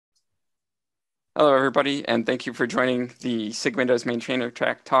Hello, everybody, and thank you for joining the SIG-Windows Maintainer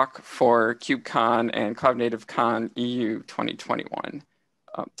Track talk for KubeCon and Cloud Native Con EU 2021.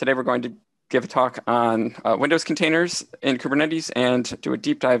 Today, we're going to give a talk on Windows containers in Kubernetes and do a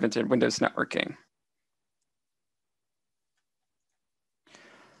deep dive into Windows networking.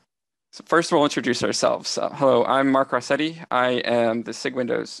 So first, we'll introduce ourselves. Hello, I'm Mark Rossetti. I am the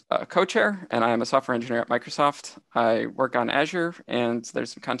SIG-Windows co-chair, and I am a software engineer at Microsoft. I work on Azure, and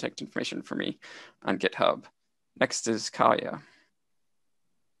there's some contact information for me on GitHub. Next is Kalya.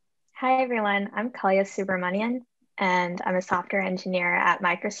 Hi, everyone. I'm Kalya Subramanian, and I'm a software engineer at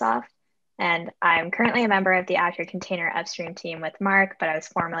Microsoft. And I'm currently a member of the Azure Container Upstream team with Mark, but I was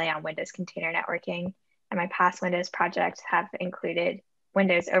formerly on Windows Container Networking. And my past Windows projects have included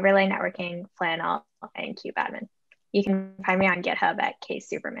Windows Overlay Networking, Flannel, and kubeadmin. You can find me on GitHub at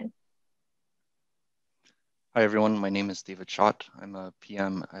ksuberman. Hi, everyone. My name is David Schott. I'm a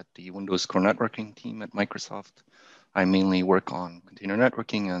PM at the Windows Core Networking team at Microsoft. I mainly work on container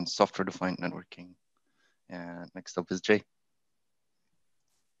networking and software-defined networking. And next up is Jay.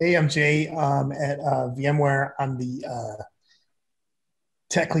 Hey, I'm Jay at VMware. I'm the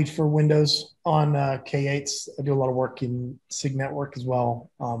tech lead for Windows on K8s. I do a lot of work in SIG network as well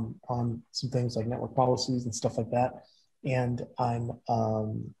on some things like network policies and stuff like that. And I'm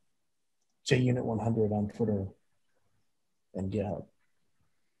JUnit100 on Twitter and GitHub.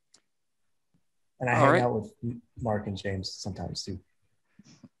 And I hang out with Mark and James sometimes too.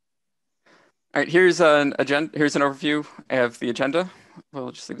 All right, here's an agenda. Here's an overview of the agenda.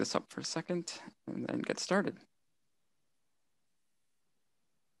 We'll just leave this up for a second and then get started.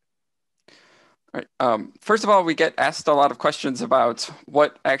 All right. First of all, we get asked a lot of questions about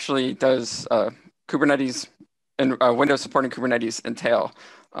what actually does Kubernetes and Windows supporting Kubernetes entail.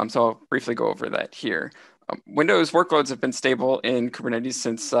 So I'll briefly go over that here. Windows workloads have been stable in Kubernetes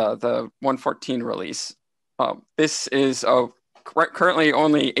since the 1.14 release. This is currently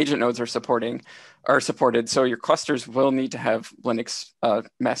only agent nodes are supported, so your clusters will need to have Linux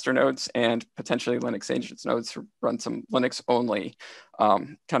master nodes and potentially Linux agents nodes to run some Linux only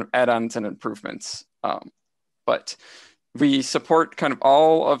kind of add-ons and improvements. But we support kind of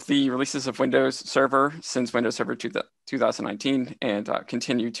all of the releases of Windows Server since Windows Server 2019 and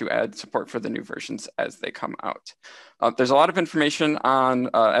continue to add support for the new versions as they come out. There's a lot of information on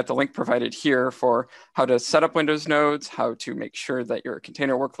at the link provided here for how to set up Windows nodes, how to make sure that your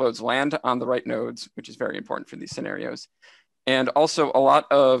container workloads land on the right nodes, which is very important for these scenarios. And also a lot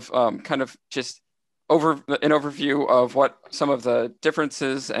of kind of just an overview of what some of the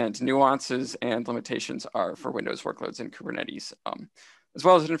differences and nuances and limitations are for Windows workloads in Kubernetes, as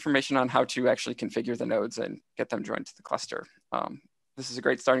well as information on how to actually configure the nodes and get them joined to the cluster. This is a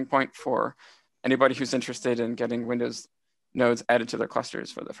great starting point for anybody who's interested in getting Windows nodes added to their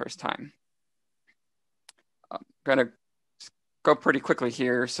clusters for the first time. I'm going to go pretty quickly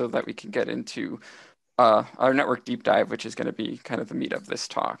here so that we can get into our network deep dive, which is going to be kind of the meat of this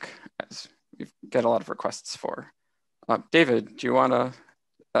talk, as we get a lot of requests for. David, do you want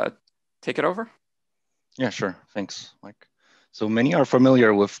to take it over? Yeah, sure. Thanks, Mike. So many are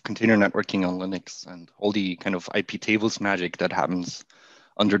familiar with container networking on Linux, and all the kind of IP tables magic that happens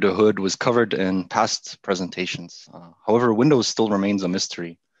under the hood was covered in past presentations. However, Windows still remains a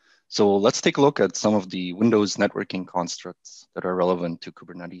mystery. So let's take a look at some of the Windows networking constructs that are relevant to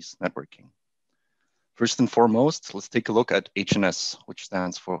Kubernetes networking. First and foremost, let's take a look at HNS, which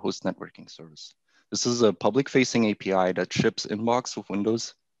stands for Host Networking Service. This is a public-facing API that ships inbox with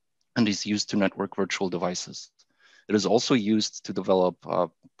Windows and is used to network virtual devices. It is also used to develop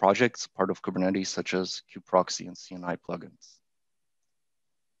projects, part of Kubernetes, such as kubeproxy and CNI plugins.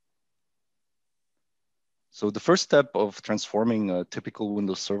 So the first step of transforming a typical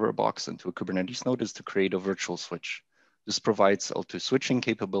Windows Server box into a Kubernetes node is to create a virtual switch. This provides L2 switching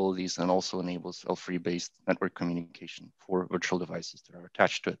capabilities and also enables L3-based network communication for virtual devices that are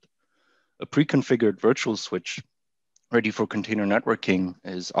attached to it. A pre-configured virtual switch ready for container networking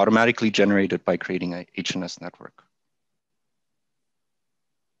is automatically generated by creating a HNS network.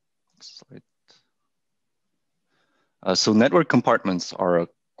 Next slide. So network compartments are a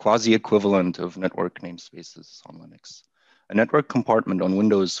quasi-equivalent of network namespaces on Linux. A network compartment on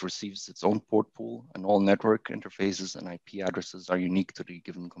Windows receives its own port pool, and all network interfaces and IP addresses are unique to the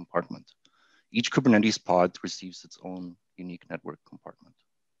given compartment. Each Kubernetes pod receives its own unique network compartment.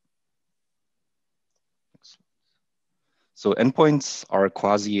 So endpoints are a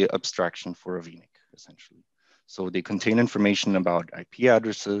quasi-abstraction for a VNIC, essentially. So they contain information about IP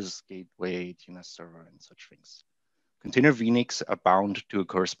addresses, gateway, DNS server, and such things. Container VNICs are bound to a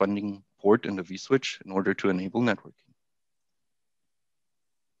corresponding port in the vSwitch in order to enable networking.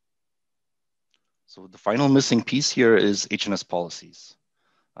 So the final missing piece here is HNS policies.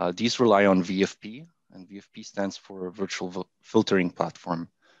 These rely on VFP, and VFP stands for Virtual Filtering Platform.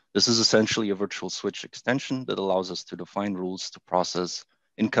 This is essentially a virtual switch extension that allows us to define rules to process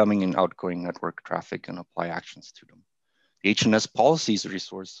incoming and outgoing network traffic and apply actions to them. The HNS policies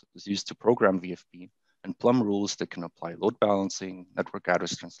resource is used to program VFP and plumb rules that can apply load balancing, network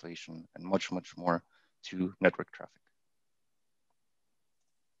address translation, and much, much more to network traffic.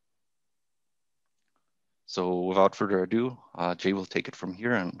 So without further ado, Jay will take it from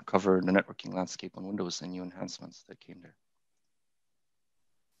here and cover the networking landscape on Windows and new enhancements that came there.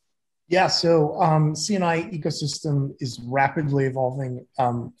 Yeah, so CNI ecosystem is rapidly evolving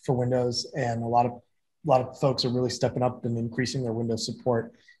for Windows, and a lot of folks are really stepping up and increasing their Windows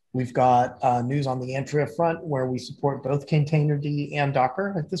support. We've got news on the Antria front where we support both Containerd and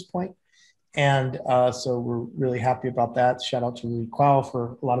Docker at this point. And so we're really happy about that. Shout out to Rui Quao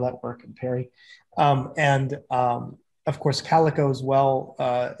for a lot of that work and Perry. Of course, Calico as well.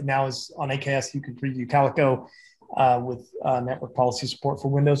 Now is on AKS, you can preview Calico with network policy support for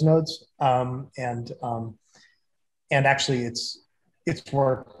Windows nodes. And actually it's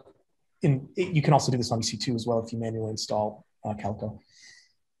work you can also do this on EC2 as well if you manually install Calico.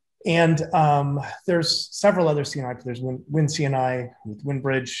 And there's several other CNI. There's WinCNI with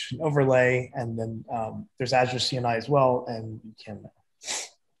WinBridge overlay, and then there's Azure CNI as well, and you can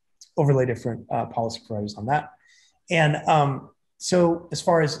overlay different policy providers on that. And so as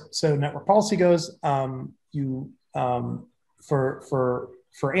far as network policy goes, you for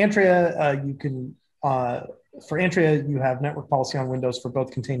Antria you can for Antria you have network policy on Windows for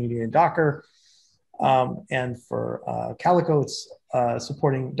both Containerd and Docker. And for Calico, it's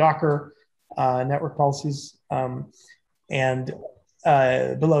supporting Docker network policies. And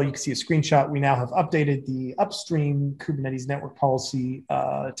below, you can see a screenshot. We now have updated the upstream Kubernetes network policy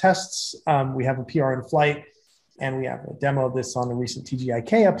tests. We have a PR in flight, and we have a demo of this on the recent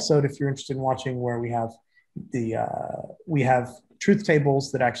TGIK episode if you're interested in watching, where we have truth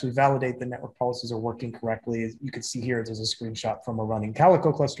tables that actually validate the network policies are working correctly. As you can see here, there's a screenshot from a running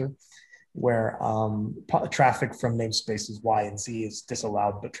Calico cluster, where traffic from namespaces Y and Z is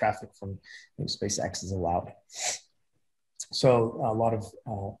disallowed, but traffic from namespace X is allowed. So a lot of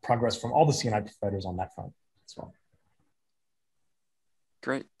progress from all the CNI providers on that front as well.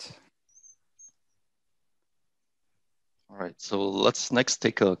 Great. All right, so let's next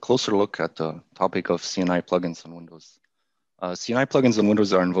take a closer look at the topic of CNI plugins on Windows. CNI plugins on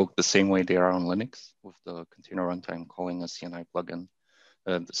Windows are invoked the same way they are on Linux, with the container runtime calling a CNI plugin.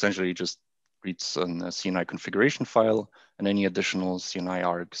 Essentially just reads a CNI configuration file and any additional CNI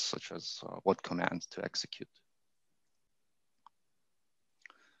args, such as what command to execute.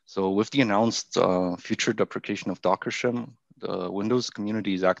 So with the announced future deprecation of Docker shim, the Windows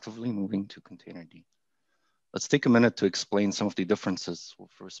community is actively moving to Containerd. Let's take a minute to explain some of the differences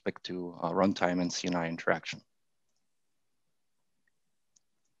with respect to runtime and CNI interaction.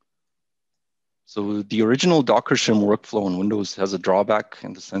 So the original Docker shim workflow on Windows has a drawback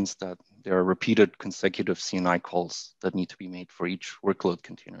in the sense that there are repeated consecutive CNI calls that need to be made for each workload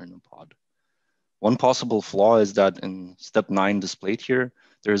container in the pod. One possible flaw is that in step 9 displayed here,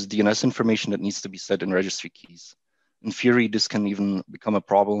 there's DNS information that needs to be set in registry keys. In theory, this can even become a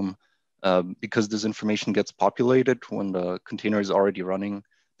problem because this information gets populated when the container is already running.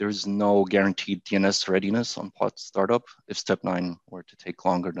 There is no guaranteed DNS readiness on pod startup if step 9 were to take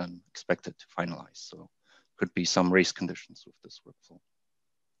longer than expected to finalize. So could be some race conditions with this workflow.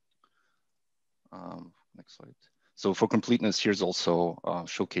 Next slide. So for completeness, here's also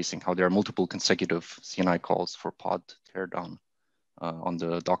showcasing how there are multiple consecutive CNI calls for pod teardown on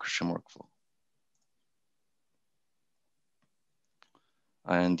the Docker shim workflow.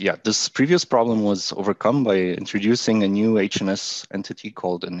 And yeah, this previous problem was overcome by introducing a new HNS entity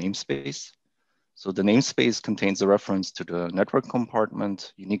called a namespace. So the namespace contains a reference to the network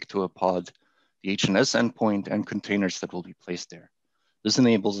compartment unique to a pod, the HNS endpoint, and containers that will be placed there. This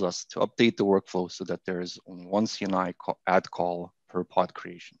enables us to update the workflow so that there is only one CNI add call per pod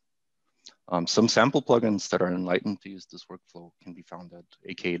creation. Some sample plugins that are enlightened to use this workflow can be found at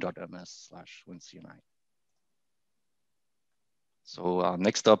aka.ms/wincni. So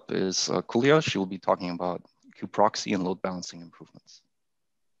next up is Kalya. She will be talking about kubeproxy and load balancing improvements.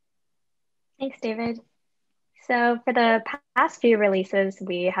 Thanks, David. So for the past few releases,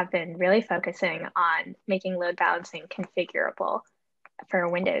 we have been really focusing on making load balancing configurable for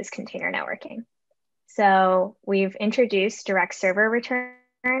Windows container networking. So we've introduced direct server return,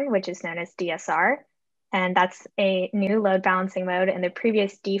 which is known as DSR, and that's a new load balancing mode, and the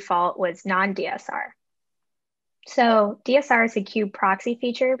previous default was non-DSR. So DSR is a kube proxy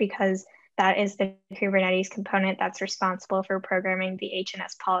feature because That is the Kubernetes component that's responsible for programming the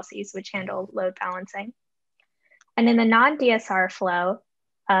HNS policies, which handle load balancing. And in the non-DSR flow,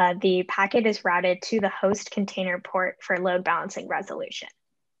 the packet is routed to the host container port for load balancing resolution.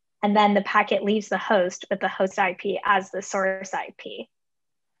 And then the packet leaves the host with the host IP as the source IP.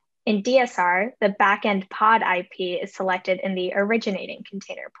 In DSR, the backend pod IP is selected in the originating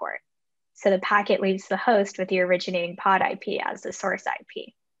container port. So the packet leaves the host with the originating pod IP as the source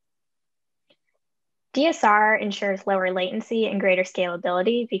IP. DSR ensures lower latency and greater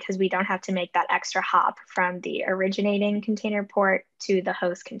scalability because we don't have to make that extra hop from the originating container port to the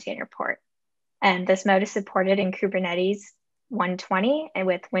host container port. And this mode is supported in Kubernetes 120 and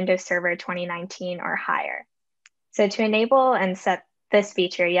with Windows Server 2019 or higher. So to enable and set this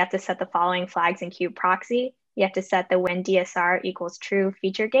feature, you have to set the following flags in kubeproxy. You have to set the when DSR equals true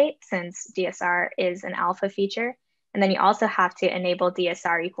feature gate, since DSR is an alpha feature. And then you also have to enable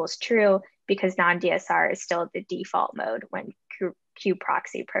DSR equals true because non-DSR is still the default mode when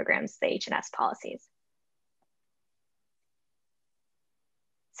kubeproxy programs the HNS policies.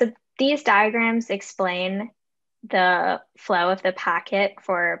 So these diagrams explain the flow of the packet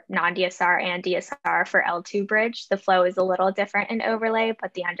for non-DSR and DSR for L2 bridge. The flow is a little different in overlay,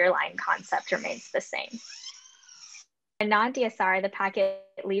 but the underlying concept remains the same. In non-DSR, the packet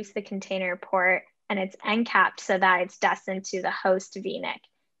leaves the container port and it's encapped so that it's destined to the host VNIC.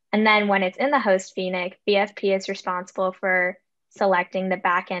 And then when it's in the host VNIC, BFP is responsible for selecting the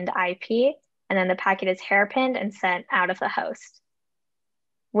backend IP, and then the packet is hairpinned and sent out of the host.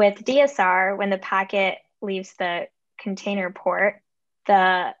 With DSR, when the packet leaves the container port,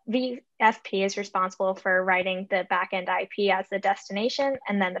 the VFP is responsible for writing the backend IP as the destination,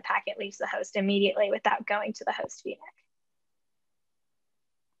 and then the packet leaves the host immediately without going to the host VNIC.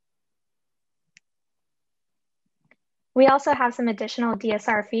 We also have some additional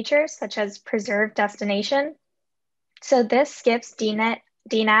DSR features, such as preserved destination. So this skips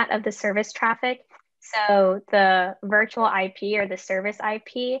DNAT of the service traffic. So the virtual IP or the service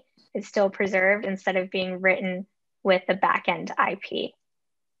IP is still preserved instead of being written with the backend IP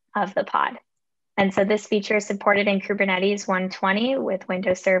of the pod. And so this feature is supported in Kubernetes 120 with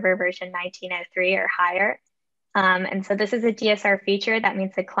Windows Server version 1903 or higher. And so this is a DSR feature. That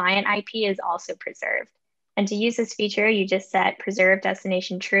means the client IP is also preserved. And to use this feature, you just set preserve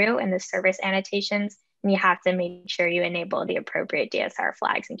destination true in the service annotations, and you have to make sure you enable the appropriate DSR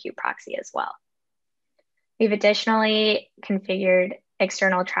flags in kubeproxy as well. We've additionally configured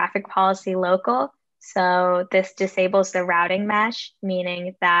external traffic policy local. So this disables the routing mesh,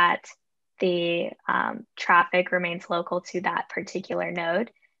 meaning that the traffic remains local to that particular node.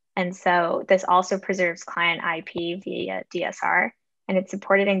 And so this also preserves client IP via DSR, and it's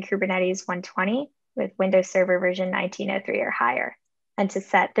supported in Kubernetes 120 with Windows Server version 1903 or higher. And to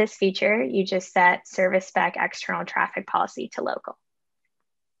set this feature, you just set service spec external traffic policy to local.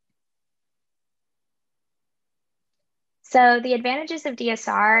 So the advantages of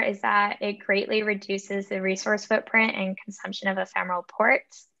DSR is that it greatly reduces the resource footprint and consumption of ephemeral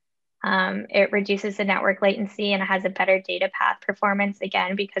ports. It reduces the network latency and it has a better data path performance,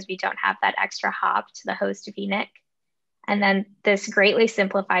 again, because we don't have that extra hop to the host VNIC. And then this greatly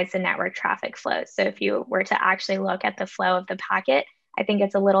simplifies the network traffic flow. So if you were to actually look at the flow of the packet, I think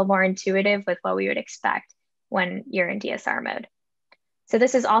it's a little more intuitive with what we would expect when you're in DSR mode. So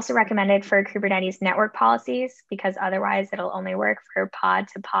this is also recommended for Kubernetes network policies because otherwise it'll only work for pod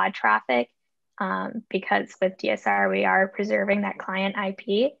to pod traffic because with DSR, we are preserving that client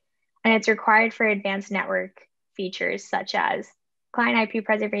IP, and it's required for advanced network features such as client IP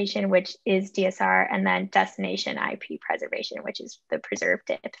preservation, which is DSR, and then destination IP preservation, which is the preserved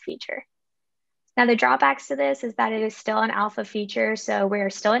DIP feature. Now, the drawbacks to this is that it is still an alpha feature, so we're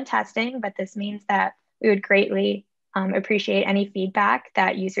still in testing, but this means that we would greatly appreciate any feedback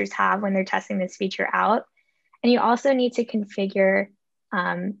that users have when they're testing this feature out. And you also need to configure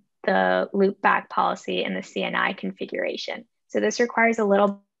the loopback policy in the CNI configuration. So this requires a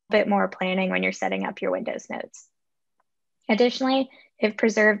little bit more planning when you're setting up your Windows nodes. Additionally, if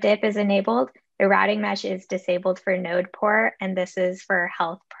preserved DIP is enabled, the routing mesh is disabled for node port, and this is for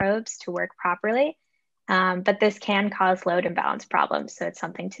health probes to work properly. But this can cause load imbalance problems, so it's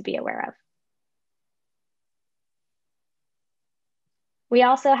something to be aware of. We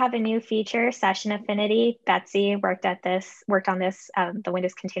also have a new feature, session affinity. Betsy worked on this, the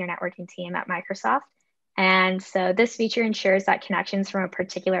Windows Container Networking team at Microsoft. And so this feature ensures that connections from a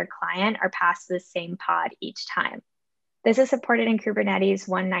particular client are passed to the same pod each time. This is supported in Kubernetes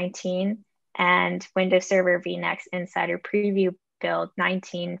 119 and Windows Server vNext Insider Preview build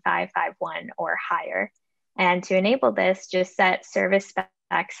 19551 or higher. And to enable this, just set service spec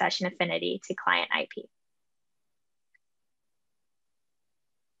session affinity to client IP.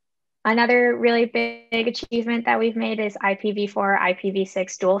 Another really big achievement that we've made is IPv4,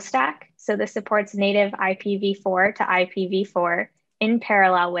 IPv6 dual stack. So this supports native IPv4 to IPv4 in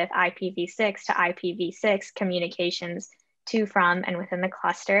parallel with IPv6 to IPv6 communications to, from, and within the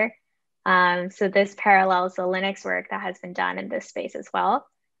cluster. So this parallels the Linux work that has been done in this space as well.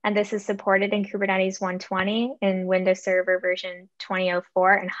 And this is supported in Kubernetes 120 in Windows Server version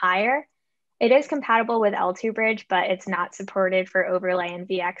 2004 and higher. It is compatible with L2 Bridge, but it's not supported for overlay in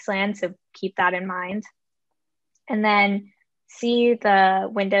VXLAN, so keep that in mind. And then see the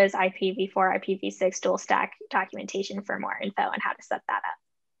Windows IPv4, IPv6 dual stack documentation for more info on how to set that up.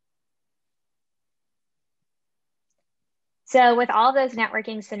 So with all those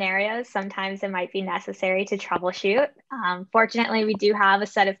networking scenarios, sometimes it might be necessary to troubleshoot. Fortunately, we do have a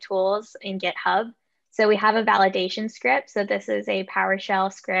set of tools in GitHub. So we have a validation script. So this is a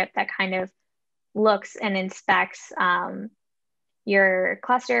PowerShell script that kind of looks and inspects your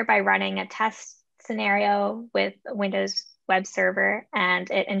cluster by running a test scenario with Windows web server,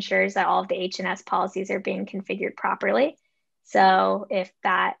 and it ensures that all of the HNS policies are being configured properly. So if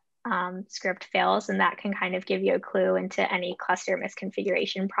that script fails, and that can kind of give you a clue into any cluster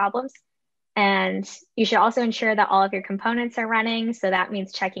misconfiguration problems. And you should also ensure that all of your components are running. So that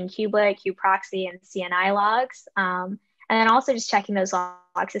means checking kubelet, kubeproxy, and CNI logs. And then also just checking those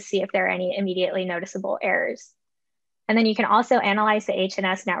logs to see if there are any immediately noticeable errors. And then you can also analyze the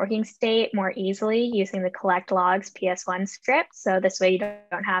HNS networking state more easily using the collect logs PS1 script. So this way you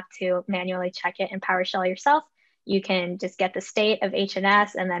don't have to manually check it in PowerShell yourself. You can just get the state of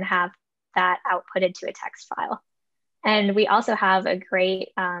HNS and then have that outputted to a text file. And we also have a great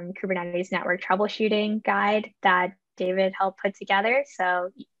Kubernetes network troubleshooting guide that David helped put together. So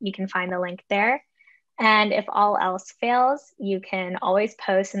you can find the link there. And if all else fails, you can always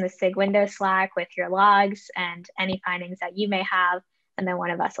post in the SIG-Windows Slack with your logs and any findings that you may have, and then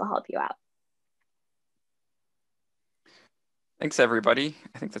one of us will help you out. Thanks, everybody.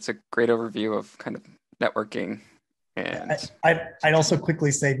 I think that's a great overview of kind of networking. And I'd also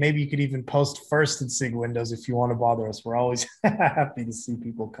quickly say maybe you could even post first in SIG-Windows if you want to bother us. We're always happy to see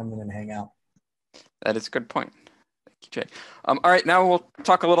people come in and hang out. That is a good point. Thank you, Jay. All right, now we'll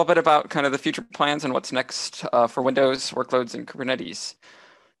talk a little bit about kind of the future plans and what's next for Windows workloads and Kubernetes.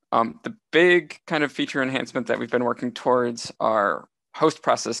 The big kind of feature enhancement that we've been working towards are host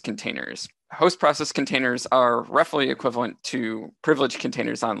process containers. Host process containers are roughly equivalent to privileged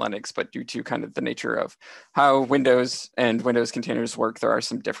containers on Linux, but due to kind of the nature of how Windows and Windows containers work, there are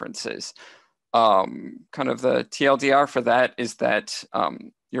some differences. Kind of the TLDR for that is that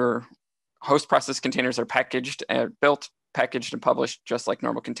your host process containers are packaged and built, packaged and published just like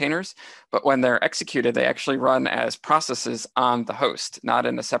normal containers, but when they're executed, they actually run as processes on the host, not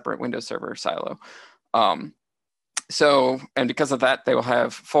in a separate Windows Server silo. And because of that, they will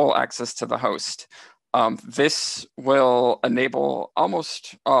have full access to the host. This will enable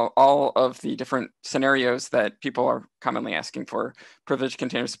almost all of the different scenarios that people are commonly asking for privileged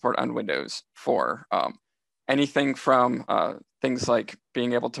container support on Windows for. Anything from things like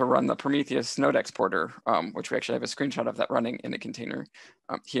being able to run the Prometheus node exporter, which we actually have a screenshot of that running in a container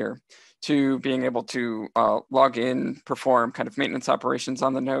here, to being able to log in, perform kind of maintenance operations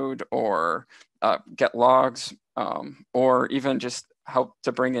on the node, or get logs, or even just help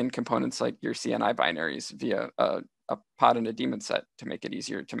to bring in components like your CNI binaries via a pod and a daemon set to make it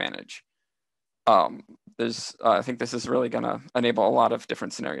easier to manage. I think this is really going to enable a lot of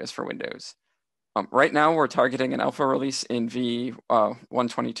different scenarios for Windows. Right now, we're targeting an alpha release in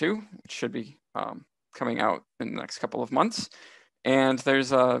V122, which should be coming out in the next couple of months. And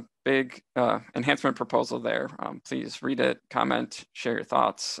there's a big enhancement proposal there. Please read it, comment, share your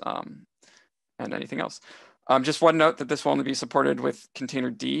thoughts, and anything else. Just one note that this will only be supported with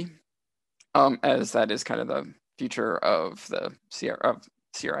container D, as that is kind of the future of the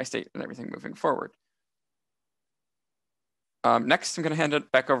CRI state and everything moving forward. Next, I'm going to hand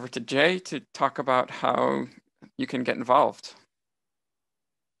it back over to Jay to talk about how you can get involved.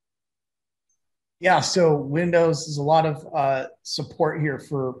 Yeah, so Windows is a lot of support here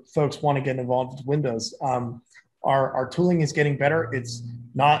for folks who want to get involved with Windows. Our tooling is getting better. It's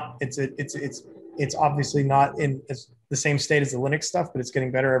obviously not in the same state as the Linux stuff, but it's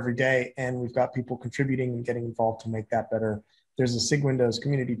getting better every day. And we've got people contributing and getting involved to make that better. There's a SIG-Windows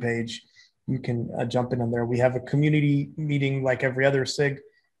community page. You can jump in on there. We have a community meeting like every other SIG,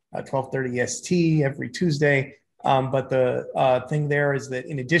 12:30 EST every Tuesday. But the thing there is that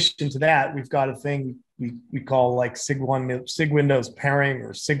in addition to that, we've got a thing we call like SIG-Windows pairing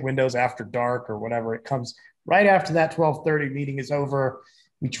or SIG-Windows after dark or whatever. It comes right after that 12:30 meeting is over.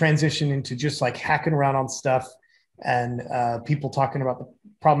 we transition into just like hacking around on stuff and people talking about the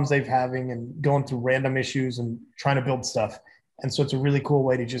problems they've having and going through random issues and trying to build stuff. And so it's a really cool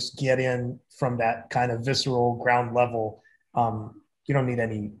way to just get in from that kind of visceral ground level. You don't need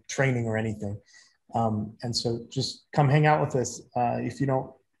any training or anything. And so just come hang out with us. If you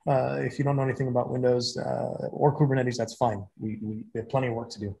don't know anything about Windows or Kubernetes, that's fine. We have plenty of work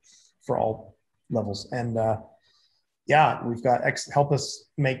to do for all levels. And yeah, we've got help us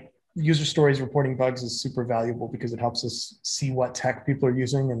make user stories. Reporting bugs is super valuable because it helps us see what tech people are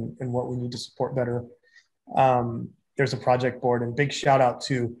using and what we need to support better. There's a project board, and big shout out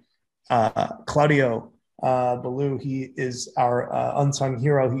to Claudio Baloo. He is our unsung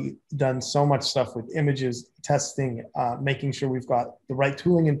hero. He done so much stuff with images, testing, making sure we've got the right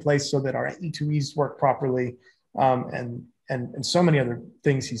tooling in place so that our E2Es work properly, and so many other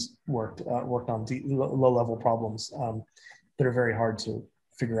things he's worked on, low level problems that are very hard to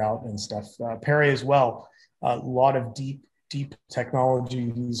figure out and stuff. Perry as well, a lot of deep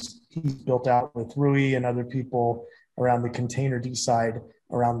technology he's built out with Rui and other people around the containerd side,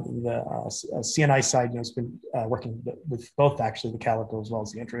 around the CNI side. You know, it's been working with both actually the Calico as well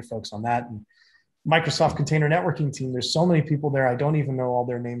as the Intra folks on that. And Microsoft Container Networking team, there's so many people there. I don't even know all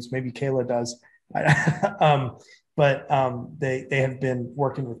their names. Maybe Kayla does. But they have been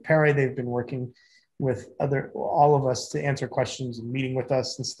working with Perry. They've been working with all of us to answer questions and meeting with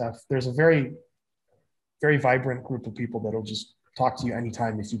us and stuff. There's a very, very vibrant group of people that'll just talk to you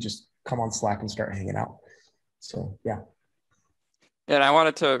anytime if you just come on Slack and start hanging out. So yeah. And I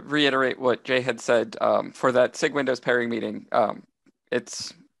wanted to reiterate what Jay had said for that SIG-Windows pairing meeting.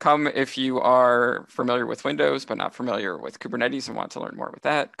 It's come if you are familiar with Windows, but not familiar with Kubernetes and want to learn more with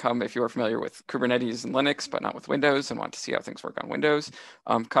that. Come if you are familiar with Kubernetes and Linux, but not with Windows and want to see how things work on Windows.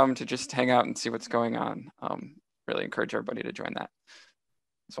 Come to just hang out and see what's going on. Really encourage everybody to join that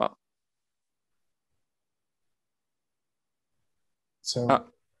as well. So,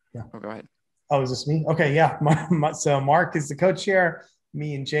 yeah. Oh, go ahead. Oh, is this me? Okay, yeah. So Mark is the co-chair.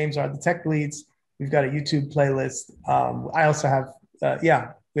 Me and James are the tech leads. We've got a YouTube playlist. I also have, we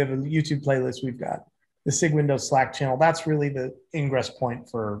have a YouTube playlist. We've got the SIG-Windows Slack channel. That's really the ingress point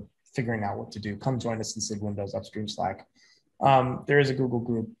for figuring out what to do. Come join us in SIG-Windows upstream Slack. There is a Google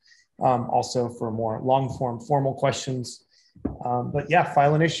group also for more long-form formal questions. But yeah,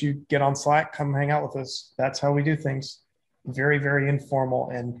 file an issue, get on Slack, come hang out with us. That's how we do things. Very, very informal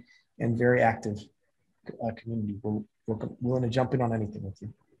and very active community. We're willing to jump in on anything with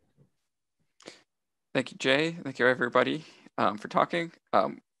you. Thank you, Jay. Thank you, everybody, for talking.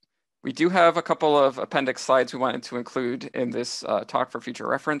 We do have a couple of appendix slides we wanted to include in this talk for future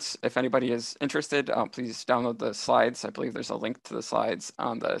reference. If anybody is interested, please download the slides. I believe there's a link to the slides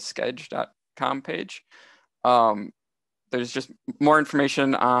on the schedge.com page. There's just more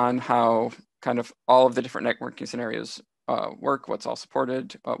information on how kind of all of the different networking scenarios work, what's all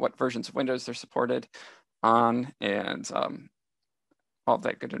supported, what versions of Windows they're supported on, and all of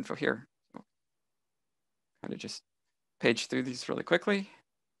that good info here. So kind of just page through these really quickly.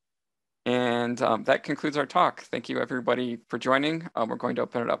 And that concludes our talk. Thank you, everybody, for joining. We're going to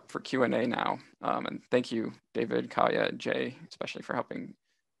open it up for Q&A now. And thank you, David, Kalya, Jay, especially for helping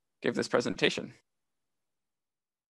give this presentation.